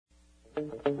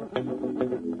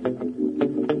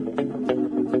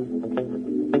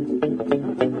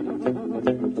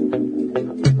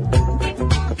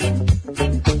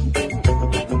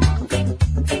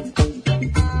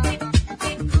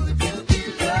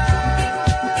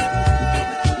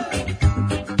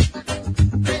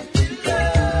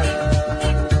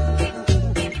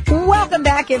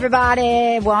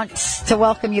Everybody wants to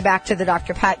welcome you back to the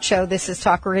Dr. Pat Show. This is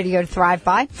Talk Radio to Thrive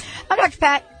By. I'm Dr.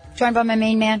 Pat, joined by my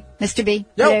main man, Mr. B.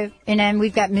 Yep. Hello. And then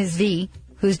we've got Ms. V,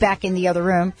 who's back in the other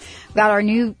room. We've got our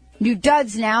new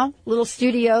duds now, little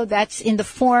studio that's in the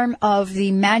form of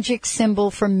the magic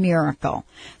symbol for miracle.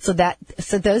 So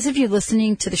those of you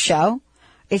listening to the show,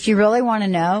 if you really want to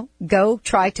know, go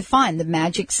try to find the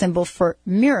magic symbol for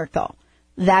miracle.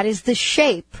 That is the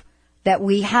shape that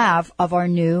we have of our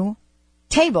new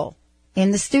table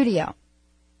in the studio.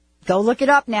 Go look it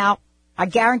up now. I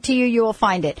guarantee you will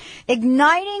find it.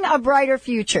 Igniting a brighter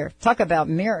future. Talk about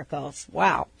miracles.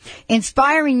 Wow.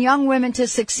 Inspiring young women to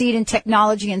succeed in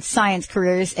technology and science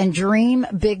careers and dream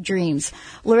big dreams.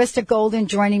 Larisa Goldin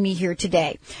joining me here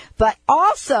today. But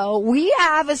also, we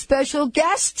have a special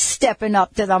guest stepping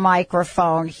up to the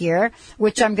microphone here,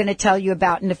 which I'm going to tell you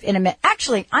about in a minute.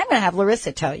 Actually, I'm going to have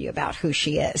Larisa tell you about who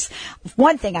she is.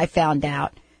 One thing I found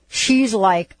out, she's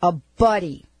like a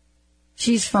buddy.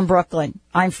 She's from Brooklyn.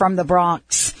 I'm from the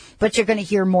Bronx. But you're going to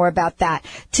hear more about that.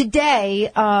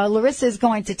 Today, Larisa is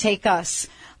going to take us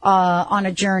on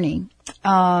a journey.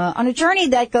 On a journey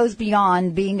that goes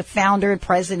beyond being the founder and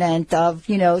president of,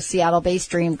 Seattle-based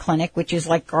Dreamclinic, which is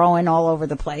like growing all over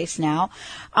the place now.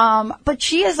 But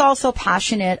she is also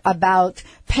passionate about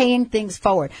paying things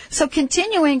forward. So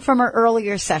continuing from her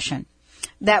earlier session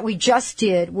that we just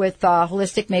did with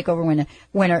Holistic Makeover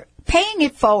winner,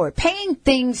 paying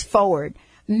things forward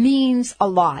means a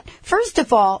lot. First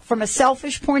of all, from a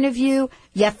selfish point of view,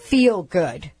 you feel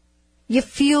good. You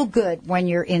feel good when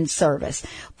you're in service.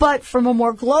 But from a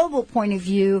more global point of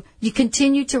view, you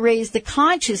continue to raise the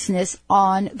consciousness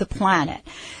on the planet.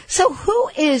 So who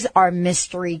is our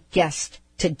mystery guest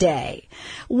today?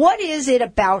 What is it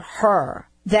about her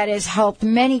that has helped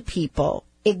many people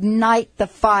ignite the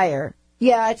fire?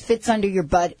 Yeah, it fits under your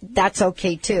butt. That's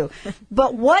okay, too.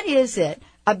 But what is it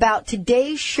about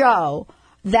today's show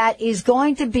that is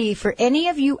going to be for any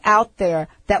of you out there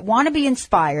that want to be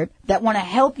inspired, that want to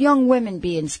help young women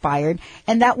be inspired,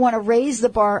 and that want to raise the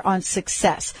bar on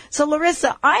success? So,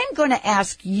 Larisa, I'm going to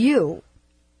ask you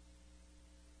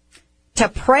to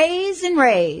praise and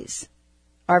raise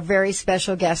our very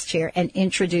special guest here and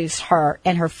introduce her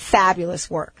and her fabulous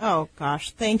work. Oh,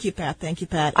 gosh. Thank you, Pat. Thank you,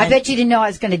 Pat. I bet you didn't know I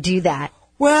was going to do that.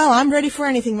 Well, I'm ready for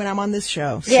anything when I'm on this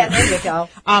show. So. Yeah, there you go.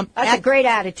 That's a great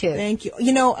attitude. Thank you.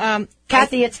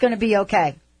 Cathi, it's going to be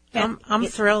okay. I'm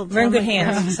thrilled. We're in good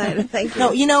hands. I'm excited. Thank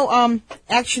you. No,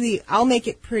 actually, I'll make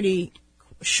it pretty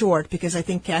short because I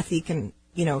think Cathi can,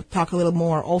 talk a little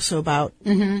more also about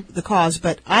the cause.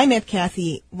 But I met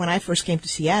Cathi when I first came to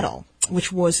Seattle,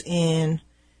 which was in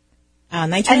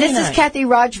 1999. And this is Cathi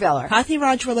Rodgveller. Cathi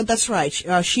Rodgveller, that's right.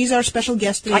 She's our special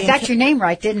guest today. I got your name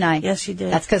right, didn't I? Yes, you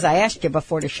did. That's because I asked you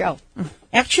before the show.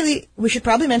 Actually, we should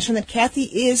probably mention that Cathi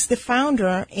is the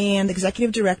founder and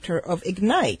executive director of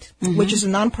Ignite, which is a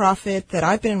nonprofit that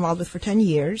I've been involved with for 10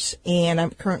 years, and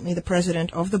I'm currently the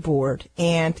president of the board.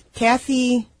 And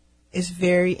Cathi is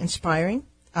very inspiring.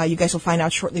 You guys will find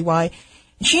out shortly why.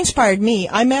 And she inspired me.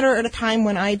 I met her at a time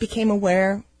when I became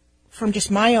aware from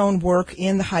just my own work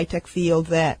in the high-tech field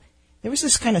that there was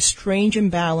this kind of strange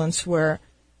imbalance where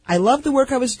I loved the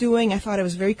work I was doing. I thought I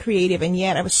was very creative, and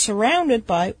yet I was surrounded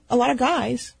by a lot of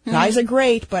guys. Guys are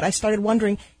great, but I started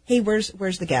wondering, hey, where's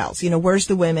the gals? Where's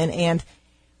the women? And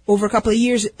over a couple of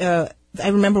years, I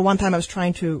remember one time I was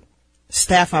trying to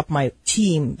staff up my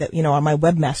team, my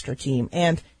webmaster team,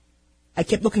 and I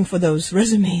kept looking for those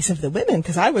resumes of the women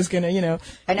because I was going to,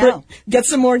 get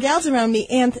some more gals around me.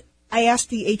 And I asked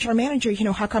the HR manager,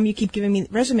 how come you keep giving me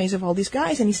resumes of all these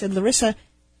guys? And he said, Larisa,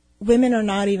 women are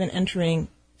not even entering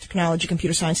technology,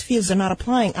 computer science fields. They're not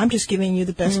applying. I'm just giving you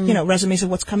the best, resumes of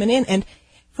what's coming in. And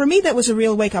for me, that was a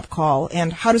real wake-up call.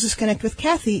 And how does this connect with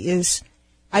Cathi is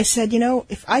I said,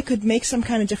 if I could make some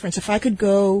kind of difference, if I could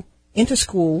go into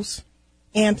schools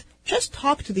and just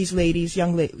talk to these ladies,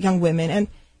 young women, and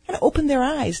kind of open their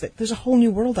eyes that there's a whole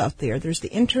new world out there. There's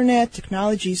the internet,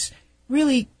 technology's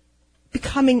really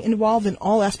becoming involved in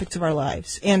all aspects of our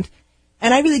lives. And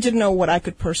I really didn't know what I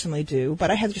could personally do,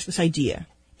 but I had just this idea.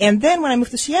 And then when I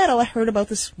moved to Seattle, I heard about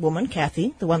this woman,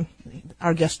 Cathi,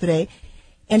 our guest today,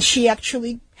 and she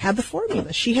actually had the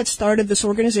formula. She had started this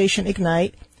organization,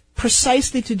 Ignite,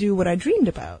 precisely to do what I dreamed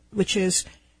about, which is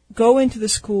go into the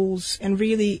schools and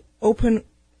really open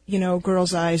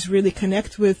girls' eyes, really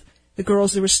connect with the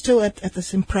girls that were still at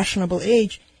this impressionable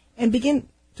age, and begin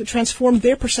to transform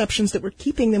their perceptions that were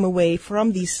keeping them away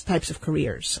from these types of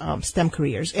careers, STEM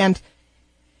careers. And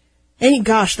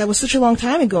gosh, that was such a long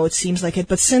time ago, it seems like it.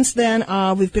 But since then,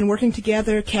 we've been working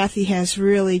together. Cathi has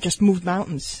really just moved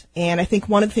mountains. And I think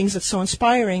one of the things that's so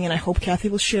inspiring, and I hope Cathi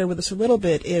will share with us a little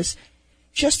bit, is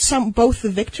just both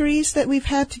the victories that we've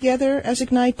had together as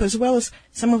Ignite, but as well as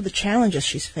some of the challenges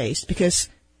she's faced. Because,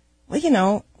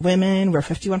 women, we're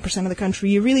 51% of the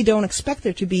country. You really don't expect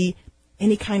there to be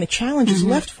any kind of challenges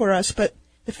left for us. But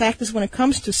the fact is, when it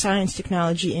comes to science,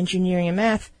 technology, engineering, and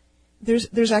math,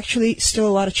 there's actually still a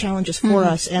lot of challenges for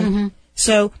us. And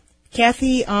so,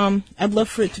 Cathi, I'd love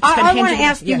for it to I want to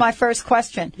ask you my first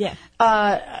question. Yeah.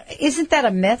 Isn't that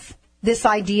a myth, this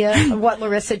idea, what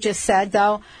Larisa just said,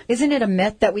 though? Isn't it a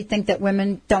myth that we think that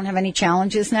women don't have any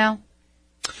challenges now?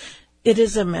 It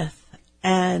is a myth.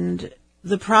 And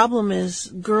the problem is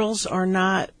girls are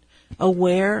not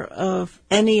aware of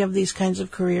any of these kinds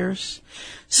of careers.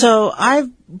 So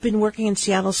I've been working in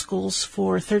Seattle schools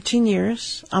for 13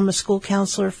 years. I'm a school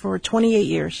counselor for 28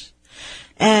 years.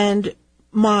 And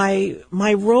my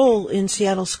role in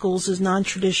Seattle schools is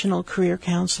non-traditional career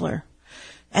counselor.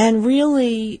 And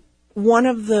really, one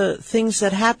of the things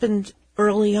that happened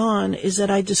early on is that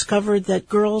I discovered that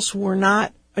girls were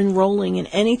not enrolling in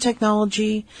any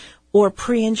technology or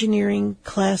pre-engineering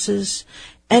classes.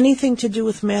 Anything to do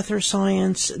with math or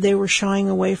science, they were shying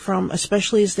away from,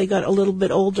 especially as they got a little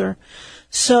bit older.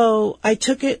 So I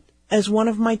took it as one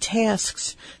of my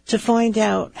tasks to find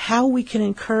out how we can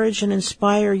encourage and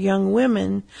inspire young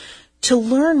women to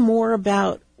learn more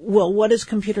about, what is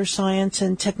computer science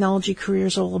and technology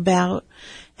careers all about?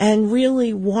 And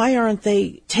really, why aren't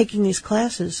they taking these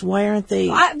classes? Why aren't they?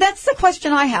 That's the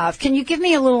question I have. Can you give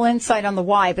me a little insight on the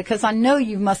why? Because I know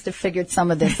you must have figured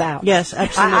some of this out. Yes,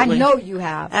 absolutely. I know you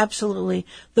have. Absolutely.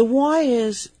 The why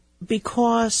is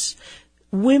because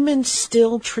women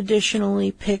still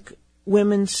traditionally pick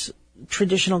women's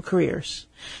traditional careers.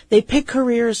 They pick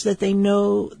careers that they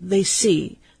know they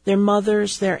see. Their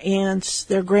mothers, their aunts,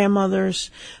 their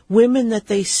grandmothers, women that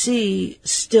they see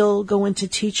still go into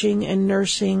teaching and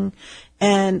nursing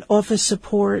and office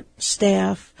support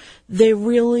staff. They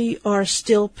really are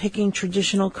still picking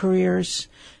traditional careers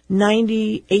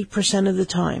 98% of the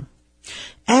time.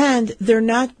 And they're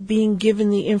not being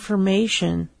given the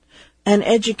information and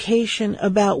education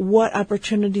about what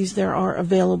opportunities there are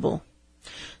available.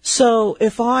 So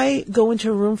if I go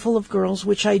into a room full of girls,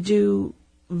 which I do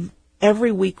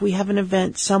every week, we have an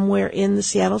event somewhere in the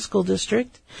Seattle School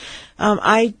District.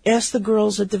 I ask the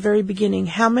girls at the very beginning,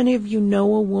 how many of you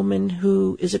know a woman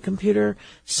who is a computer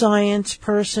science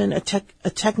person, a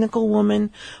technical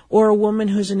woman, or a woman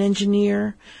who's an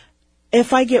engineer?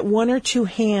 If I get one or two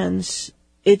hands,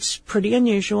 it's pretty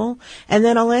unusual. And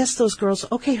then I'll ask those girls,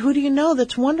 okay, who do you know?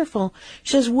 That's wonderful.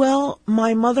 She says, well,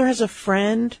 my mother has a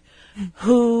friend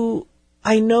who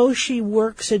I know she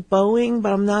works at Boeing,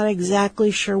 but I'm not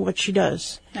exactly sure what she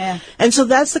does. Yeah. And so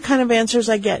that's the kind of answers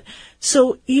I get.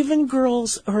 So even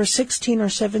girls who are 16 or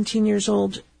 17 years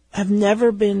old have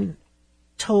never been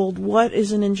told what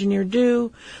is an engineer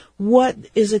do, what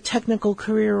is a technical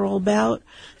career all about.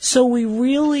 So we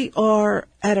really are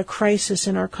at a crisis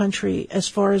in our country as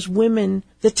far as women.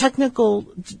 The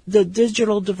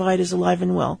digital divide is alive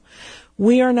and well.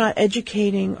 We are not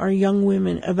educating our young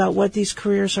women about what these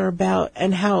careers are about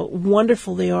and how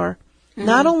wonderful they are. Mm-hmm.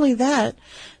 Not only that,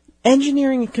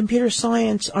 engineering and computer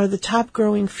science are the top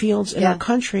growing fields in our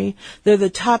country. They're the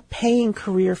top paying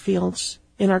career fields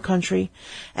in our country.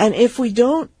 And if we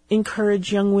don't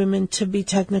encourage young women to be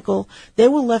technical, they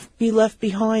will be left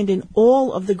behind in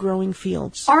all of the growing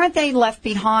fields. Aren't they left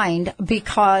behind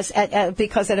because at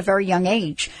a very young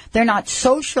age, they're not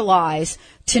socialized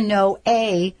to know,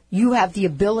 A, you have the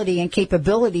ability and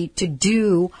capability to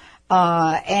do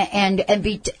and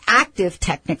be active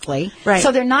technically. Right.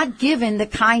 So they're not given the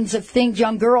kinds of things,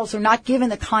 young girls are not given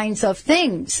the kinds of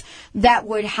things that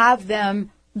would have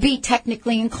them be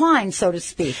technically inclined, so to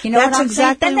speak. You know what I'm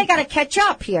saying? Then they got to catch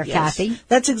up here, yes. Cathi.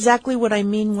 That's exactly what I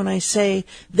mean when I say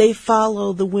they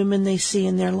follow the women they see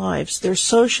in their lives. They're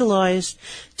socialized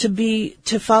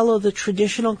to follow the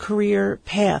traditional career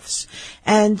paths.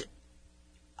 And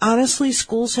honestly,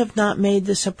 schools have not made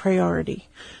this a priority.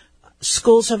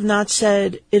 Schools have not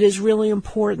said it is really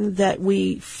important that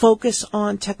we focus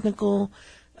on technical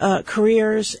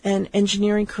careers and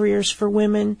engineering careers for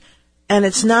women. And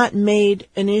it's not made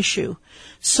an issue.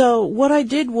 So what I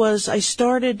did was I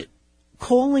started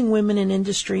calling women in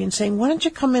industry and saying, why don't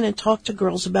you come in and talk to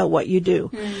girls about what you do?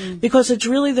 Because it's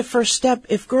really the first step.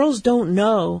 If girls don't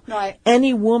know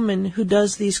any woman who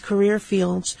does these career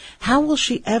fields, how will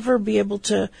she ever be able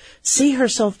to see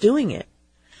herself doing it?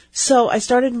 So I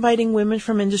started inviting women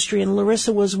from industry, and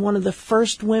Larisa was one of the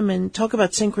first women. Talk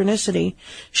about synchronicity.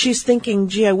 She's thinking,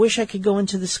 gee, I wish I could go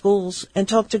into the schools and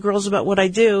talk to girls about what I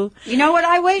do. You know what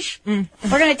I wish? We're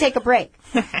going to take a break.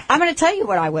 I'm going to tell you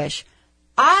what I wish.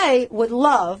 I would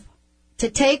love to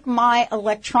take my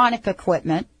electronic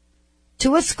equipment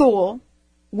to a school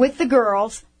with the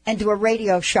girls and do a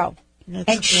radio show. That's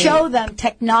and great. Show them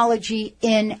technology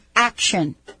in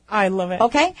action. I love it.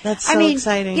 Okay? That's so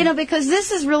exciting. You know, because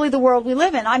this is really the world we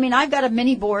live in. I mean, I've got a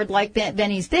mini board like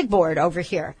Benny's big board over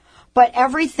here. But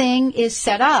everything is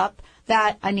set up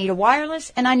that I need a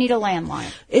wireless and I need a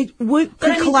landline. It would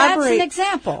But collaborate. That's an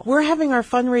example. We're having our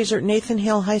fundraiser at Nathan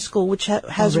Hale High School, which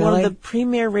has one of the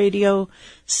premier radio.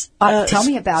 Tell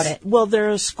me about it. Well,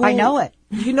 they're a school. I know it.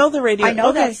 You know the radio. I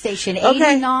know that station,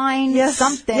 89 Yes.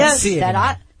 something. Yes.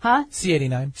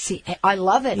 C89. See, I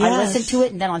love it. Yes. I listen to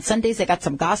it, and then on Sundays they got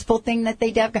some gospel thing that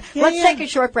they do. Yeah, Let's yeah. take a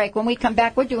short break. When we come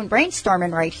back, we're doing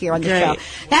brainstorming right here on the Great. show.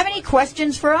 Have any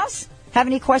questions for us? Have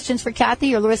any questions for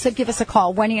Cathi or Larisa? Give us a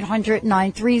call,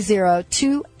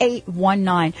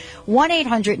 1-800-930-2819.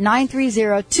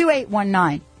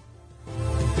 1-800-930-2819.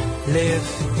 Live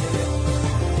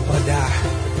or die.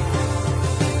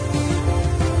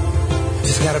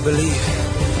 Just gotta believe.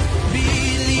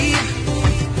 Believe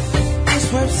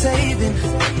it's worth saving.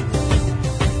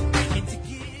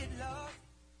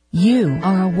 You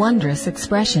are a wondrous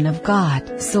expression of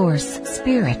God, Source,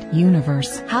 Spirit,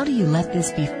 Universe. How do you let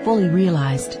this be fully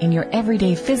realized in your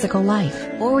everyday physical life?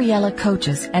 Oriella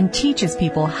coaches and teaches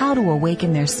people how to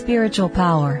awaken their spiritual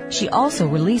power. She also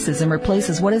releases and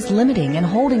replaces what is limiting and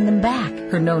holding them back.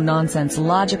 Her no-nonsense,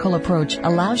 logical approach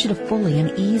allows you to fully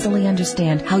and easily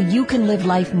understand how you can live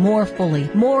life more fully,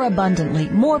 more abundantly,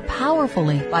 more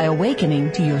powerfully by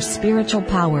awakening to your spiritual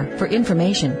power. For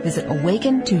information, visit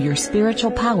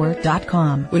awakentoyourspiritualpower.com.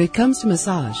 When it comes to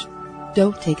massage,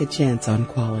 don't take a chance on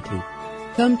quality.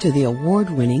 Come to the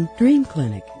award-winning Dream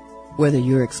Clinic. Whether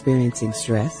you're experiencing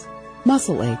stress,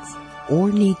 muscle aches,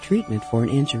 or need treatment for an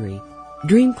injury,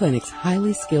 Dream Clinic's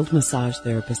highly skilled massage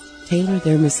therapists tailor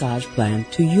their massage plan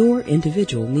to your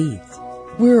individual needs.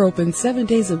 We're open 7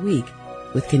 days a week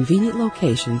with convenient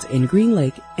locations in Green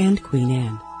Lake and Queen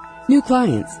Anne. New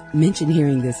clients, mention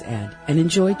hearing this ad and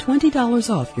enjoy $20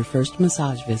 off your first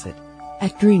massage visit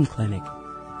at Dream Clinic.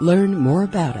 Learn more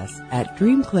about us at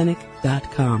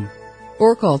dreamclinic.com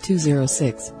or call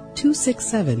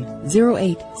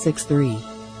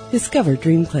 206-267-0863. Discover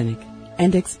Dream Clinic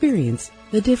and experience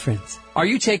the difference. Are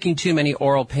you taking too many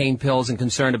oral pain pills and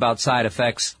concerned about side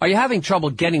effects? Are you having trouble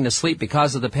getting to sleep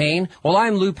because of the pain? Well,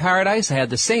 I'm Lou Paradise. I had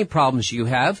the same problems you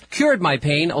have. Cured my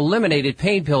pain, eliminated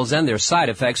pain pills and their side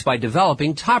effects by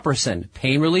developing Topricin,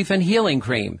 pain relief and healing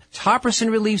cream.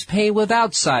 Topricin relieves pain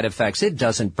without side effects. It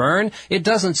doesn't burn, it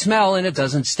doesn't smell, and it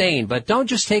doesn't stain. But don't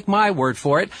just take my word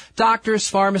for it. Doctors,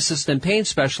 pharmacists, and pain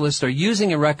specialists are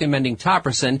using and recommending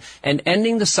Topricin and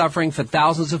ending the suffering for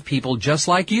thousands of people just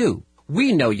like you.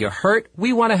 We know you're hurt.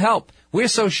 We want to help. We're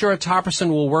so sure Topricin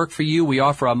will work for you, we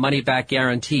offer a money-back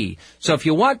guarantee. So if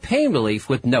you want pain relief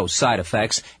with no side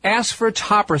effects, ask for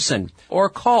Topricin or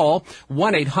call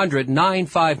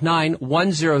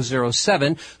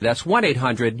 1-800-959-1007. That's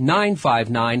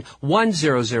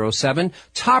 1-800-959-1007.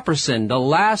 Topricin, the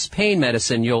last pain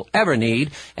medicine you'll ever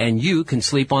need, and you can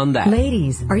sleep on that.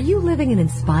 Ladies, are you living an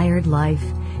inspired life?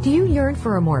 Do you yearn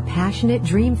for a more passionate,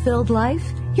 dream-filled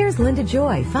life? Here's Linda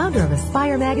Joy, founder of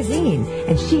Aspire Magazine,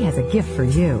 and she has a gift for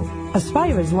you.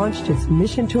 Aspire has launched its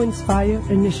Mission to Inspire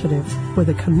initiative with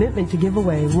a commitment to give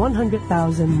away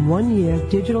 100,000 one-year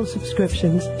digital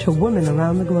subscriptions to women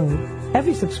around the globe.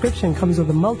 Every subscription comes with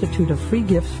a multitude of free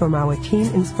gifts from our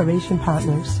Teen Inspiration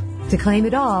partners. To claim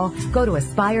it all, go to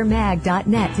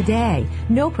aspiremag.net today.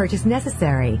 No purchase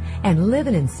necessary, and live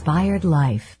an inspired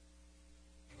life.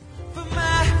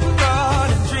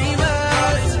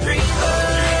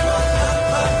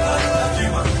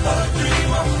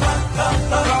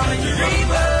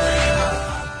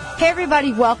 Hey,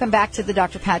 everybody, welcome back to the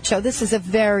Dr. Pat Show. This is a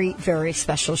very, very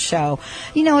special show.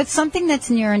 You know, it's something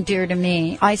that's near and dear to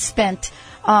me. I spent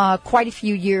quite a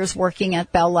few years working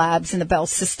at Bell Labs in the Bell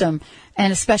system,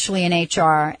 and especially in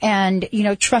HR. And, you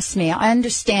know, trust me, I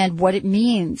understand what it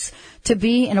means to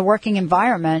be in a working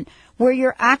environment where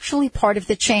you're actually part of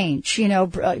the change. You know,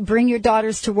 bring your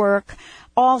daughters to work,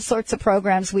 all sorts of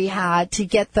programs we had to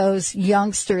get those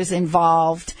youngsters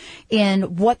involved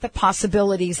in what the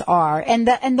possibilities are. And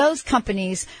those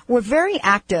companies were very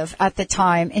active at the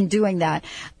time in doing that.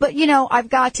 But, I've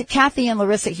got Cathi and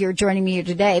Larisa here joining me here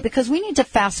today because we need to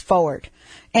fast forward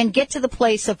and get to the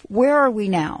place of where are we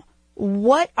now?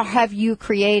 What have you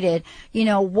created?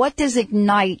 What does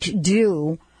Ignite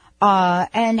do?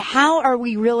 And how are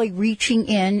we really reaching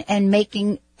in and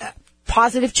making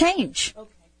positive change? Okay.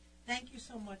 Thank you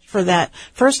so much for that.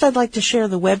 First, I'd like to share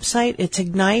the website. It's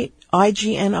Ignite,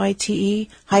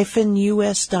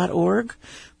 IGNITE-US.org.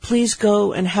 Please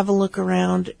go and have a look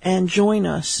around and join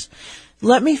us.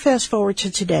 Let me fast forward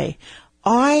to today.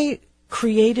 I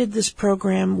created this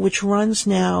program which runs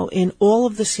now in all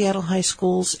of the Seattle high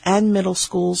schools and middle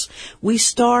schools. We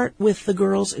start with the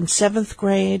girls in 7th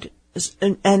grade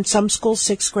and some schools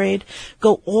 6th grade,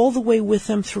 go all the way with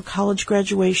them through college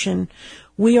graduation.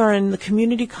 We are in the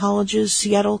community colleges.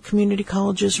 Seattle Community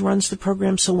Colleges runs the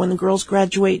program, so when the girls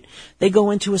graduate, they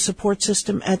go into a support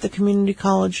system at the community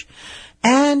college.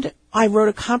 And I wrote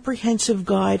a comprehensive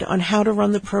guide on how to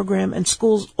run the program, and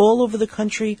schools all over the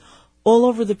country, all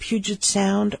over the Puget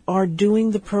Sound are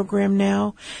doing the program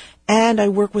now. And I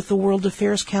work with the World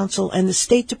Affairs Council, and the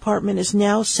State Department is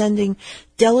now sending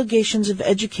delegations of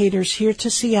educators here to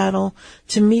Seattle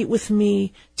to meet with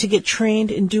me to get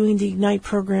trained in doing the Ignite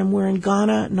program. We're in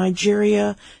Ghana,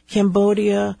 Nigeria,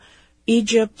 Cambodia,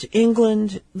 Egypt,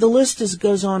 England. The list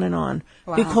goes on and on.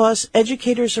 Wow. Because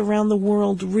educators around the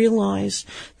world realize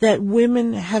that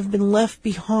women have been left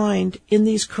behind in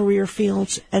these career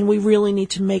fields, and we really need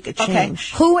to make a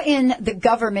change. Okay. Who in the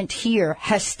government here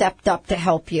has stepped up to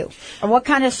help you? Or what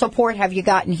kind of support have you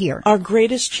gotten here? Our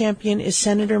greatest champion is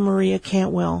Senator Maria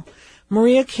Cantwell.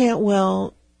 Maria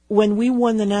Cantwell, when we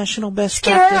won the National Best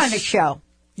Practice... Get her on the show.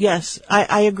 Yes,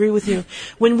 I agree with you.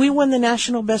 When we won the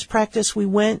National Best Practice, we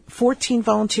went, 14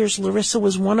 volunteers, Larisa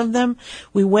was one of them.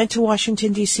 We went to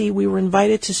Washington, D.C. We were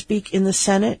invited to speak in the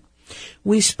Senate.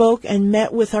 We spoke and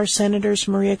met with our senators,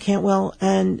 Maria Cantwell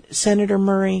and Senator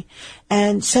Murray.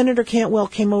 And Senator Cantwell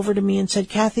came over to me and said,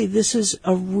 Cathi, this is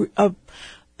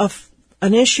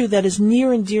an issue that is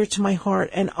near and dear to my heart,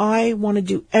 and I want to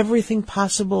do everything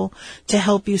possible to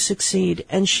help you succeed.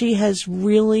 And she has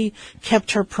really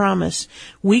kept her promise.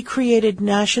 We created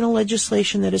national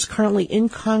legislation that is currently in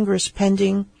Congress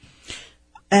pending,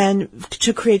 and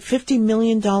to create $50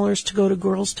 million to go to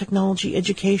girls' technology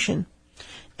education.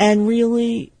 And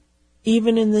really,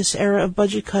 even in this era of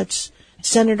budget cuts,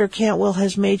 Senator Cantwell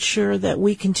has made sure that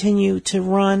we continue to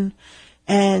run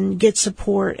and get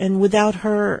support. And without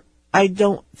her, I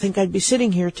don't think I'd be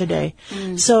sitting here today.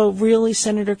 So really,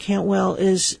 Senator Cantwell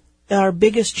is our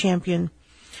biggest champion.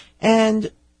 And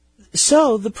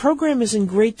so the program is in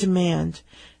great demand.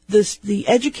 The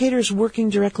educators working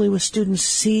directly with students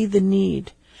see the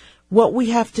need. What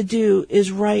we have to do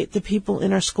is write the people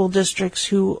in our school districts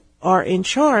who are in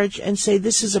charge and say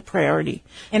this is a priority.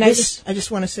 And I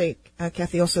just want to say,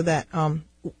 Cathi, also that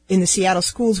in the Seattle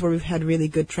schools where we've had really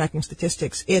good tracking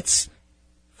statistics,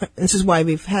 this is why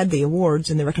we've had the awards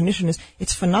and the recognition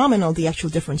it's phenomenal the actual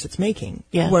difference it's making.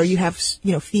 Yes. Where you have,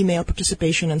 female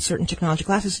participation in certain technology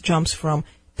classes jumps from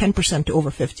 10% to over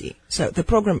 50%. So the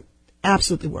program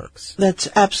absolutely works. That's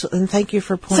absolutely, and thank you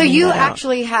for pointing that out. So you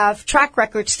actually have track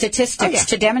record statistics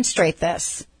to demonstrate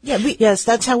this. Yeah, yes,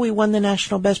 that's how we won the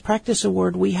National Best Practice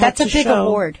Award. That's a big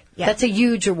award. Yeah. That's a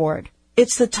huge award.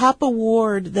 It's the top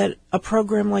award that a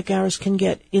program like ours can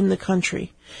get in the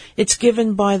country. It's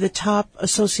given by the top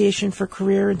Association for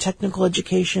Career and Technical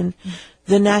Education,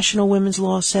 the National Women's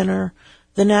Law Center,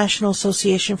 the National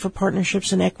Association for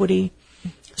Partnerships and Equity.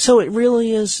 So it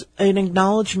really is an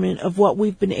acknowledgement of what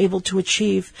we've been able to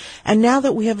achieve. And now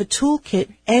that we have a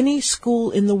toolkit, any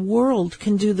school in the world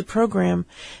can do the program.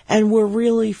 And we're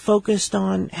really focused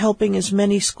on helping as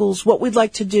many schools. What we'd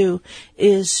like to do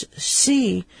is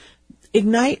see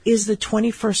Ignite is the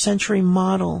 21st century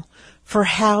model for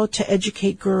how to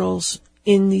educate girls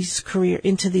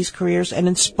into these careers and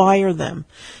inspire them.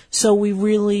 So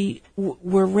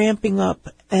we're ramping up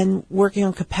and working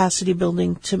on capacity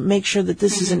building to make sure that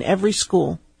this is in every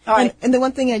school. All right. And the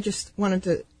one thing I just wanted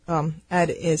to add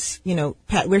is,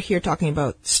 Pat, we're here talking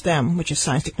about STEM, which is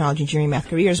science, technology, engineering, math,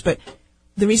 careers. But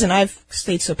the reason I've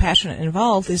stayed so passionate and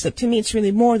involved is that to me it's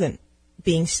really more than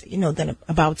being, than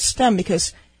about STEM,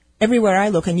 because everywhere I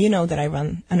look, and that I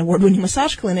run an award-winning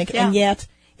massage clinic, and yet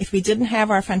if we didn't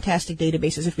have our fantastic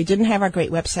databases, if we didn't have our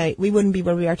great website, we wouldn't be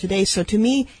where we are today. So to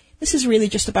me, this is really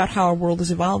just about how our world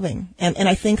is evolving. And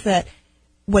I think that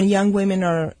when young women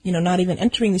are, not even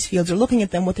entering these fields or looking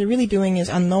at them, what they're really doing is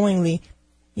unknowingly,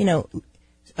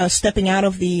 stepping out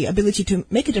of the ability to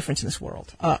make a difference in this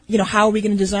world. How are we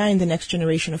going to design the next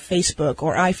generation of Facebook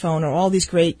or iPhone or all these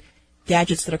great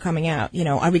gadgets that are coming out?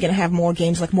 Are we going to have more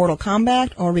games like Mortal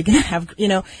Kombat, or are we going to have,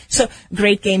 so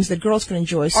great games that girls can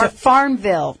enjoy? Or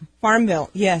Farmville. Farmville,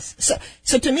 yes.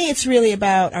 So to me, it's really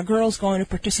about, are girls going to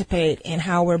participate in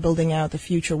how we're building out the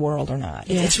future world or not?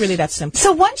 Yes. It's really that simple.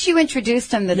 So once you introduce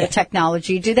them to the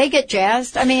technology, do they get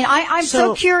jazzed? I mean, I'm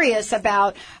so curious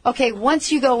about, okay,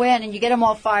 once you go in and you get them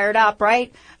all fired up,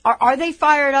 right? Are they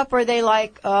fired up, or are they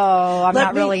like, oh, I'm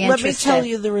not really interested? Let me tell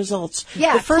you the results.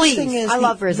 Yeah, the first please. Thing is I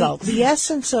love results. The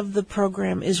essence of the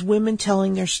program is women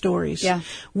telling their stories. Yeah.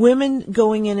 Women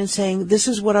going in and saying, this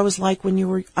is what I was like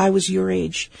when I was your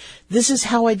age. This is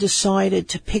how I decided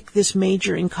to pick this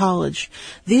major in college.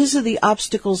 These are the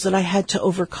obstacles that I had to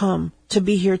overcome to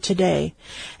be here today.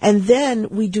 And then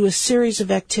we do a series of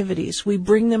activities. We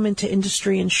bring them into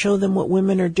industry and show them what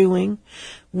women are doing.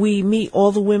 We meet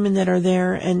all the women that are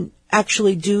there and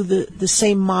actually do the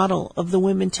same model of the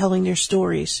women telling their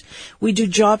stories. We do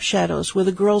job shadows where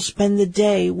the girls spend the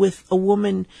day with a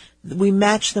woman. We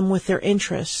match them with their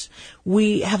interests.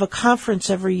 We have a conference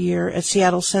every year at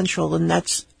Seattle Central, and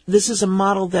this is a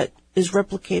model that is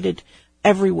replicated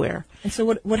everywhere. And so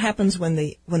what happens when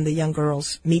the young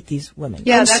girls meet these women?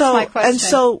 Yeah, that's my question. And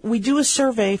so we do a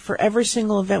survey for every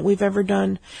single event we've ever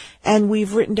done, and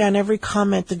we've written down every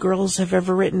comment the girls have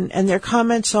ever written, and their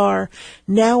comments are,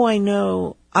 now I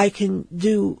know I can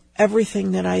do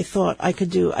everything that I thought I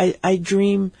could do. I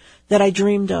dreamed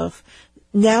of.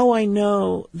 Now I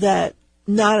know that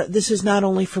this is not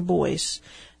only for boys.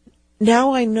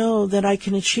 Now I know that I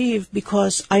can achieve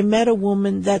because I met a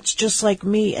woman that's just like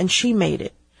me and she made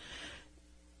it.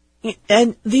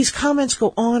 And these comments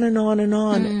go on and on and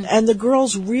on. Mm-hmm. And the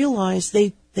girls realize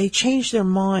they change their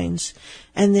minds,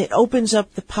 and it opens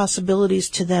up the possibilities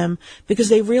to them because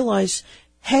they realize,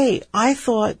 hey, I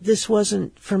thought this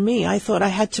wasn't for me. I thought I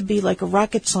had to be like a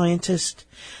rocket scientist.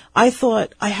 I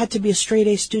thought I had to be a straight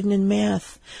A student in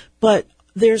math. But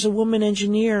there's a woman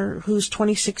engineer who's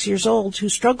 26 years old who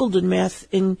struggled in math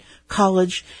in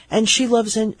college, and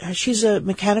she's a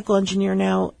mechanical engineer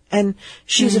now, and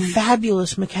she's a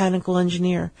fabulous mechanical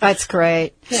engineer. That's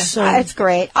great. Yeah. That's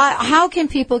great. How can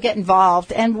people get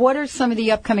involved, and what are some of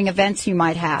the upcoming events you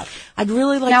might have? I'd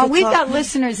really like now, to we've got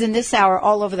listeners in this hour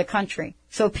all over the country,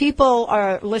 so people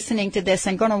are listening to this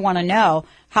and going to want to know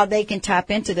how they can tap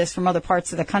into this from other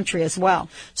parts of the country as well.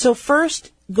 So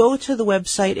first, go to the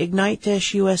website,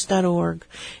 ignite-us.org.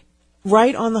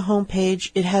 Right on the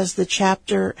homepage, it has the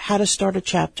chapter, how to start a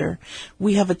chapter.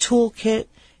 We have a toolkit,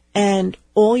 and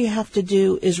all you have to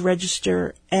do is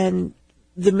register, and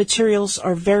the materials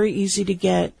are very easy to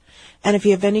get. And if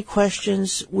you have any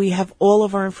questions, we have all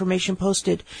of our information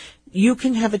posted. You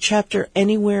can have a chapter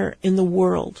anywhere in the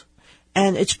world.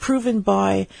 And it's proven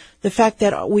by the fact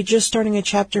that we're just starting a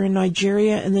chapter in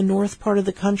Nigeria in the north part of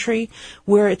the country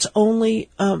where it's only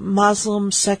a Muslim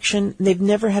section. They've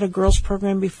never had a girls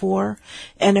program before.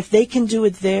 And if they can do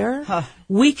it there,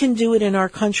 we can do it in our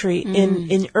country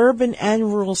in urban and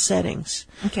rural settings.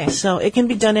 Okay. So it can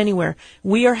be done anywhere.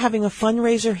 We are having a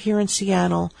fundraiser here in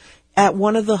Seattle at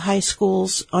one of the high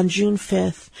schools on June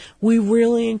 5th. We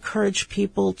really encourage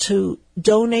people to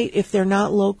donate if they're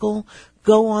not local.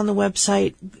 Go on the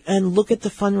website and look at the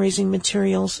fundraising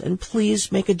materials, and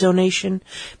please make a donation.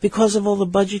 Because of all the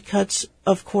budget cuts,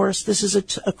 of course, this is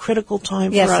a critical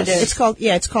time for us. Yes, it is. It's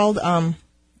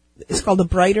called the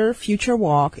Brighter Future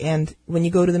Walk, and when you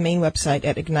go to the main website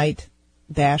at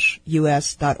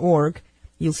ignite-us.org,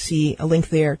 you'll see a link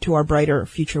there to our Brighter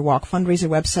Future Walk fundraiser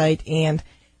website, and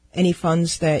any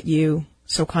funds that you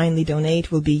so kindly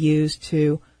donate will be used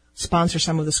to sponsor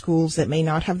some of the schools that may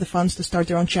not have the funds to start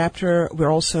their own chapter.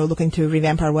 We're also looking to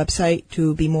revamp our website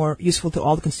to be more useful to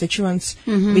all the constituents.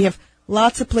 Mm-hmm. We have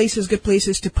lots of places, good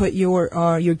places to put your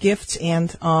gifts, and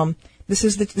this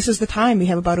is the time. We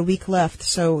have about a week left,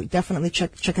 so definitely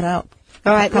check it out.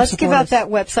 All right, let's give out that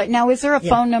website. Now, is there a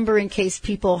phone number in case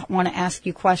people want to ask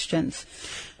you questions?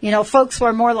 You know, folks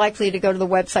are more likely to go to the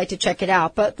website to check it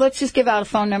out, but let's just give out a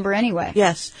phone number anyway.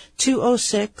 Yes,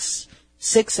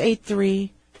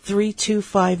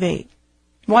 206-683-3258.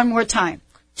 One more time.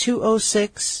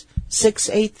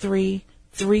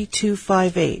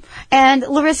 206-683-3258. And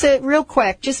Larisa, real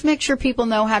quick, just make sure people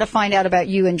know how to find out about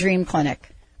you and Dream Clinic.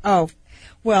 Oh,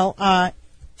 well,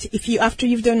 after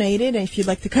you've donated, and if you'd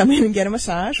like to come in and get a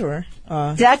massage, or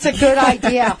that's a good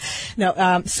idea.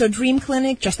 No, so Dream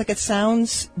Clinic, just like it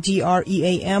sounds,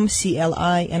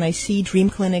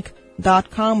 DreamClinic,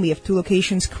 drpatlaw.com. We have 2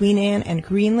 locations, Queen Anne and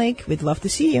Green Lake. We'd love to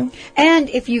see you. And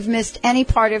if you've missed any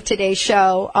part of today's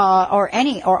show,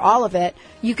 or all of it,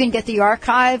 you can get the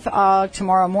archive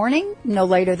tomorrow morning, no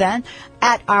later than,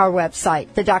 at our website,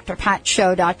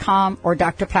 thedrpatshow.com or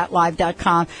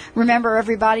drpatlive.com. Remember,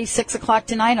 everybody, 6 o'clock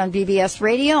tonight on BBS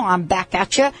Radio. I'm back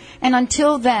at you. And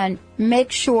until then,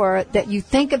 make sure that you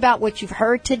think about what you've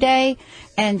heard today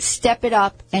and step it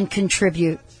up and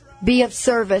contribute. Be of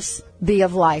service. Be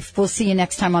of life. We'll see you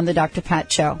next time on the Dr.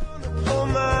 Pat Show.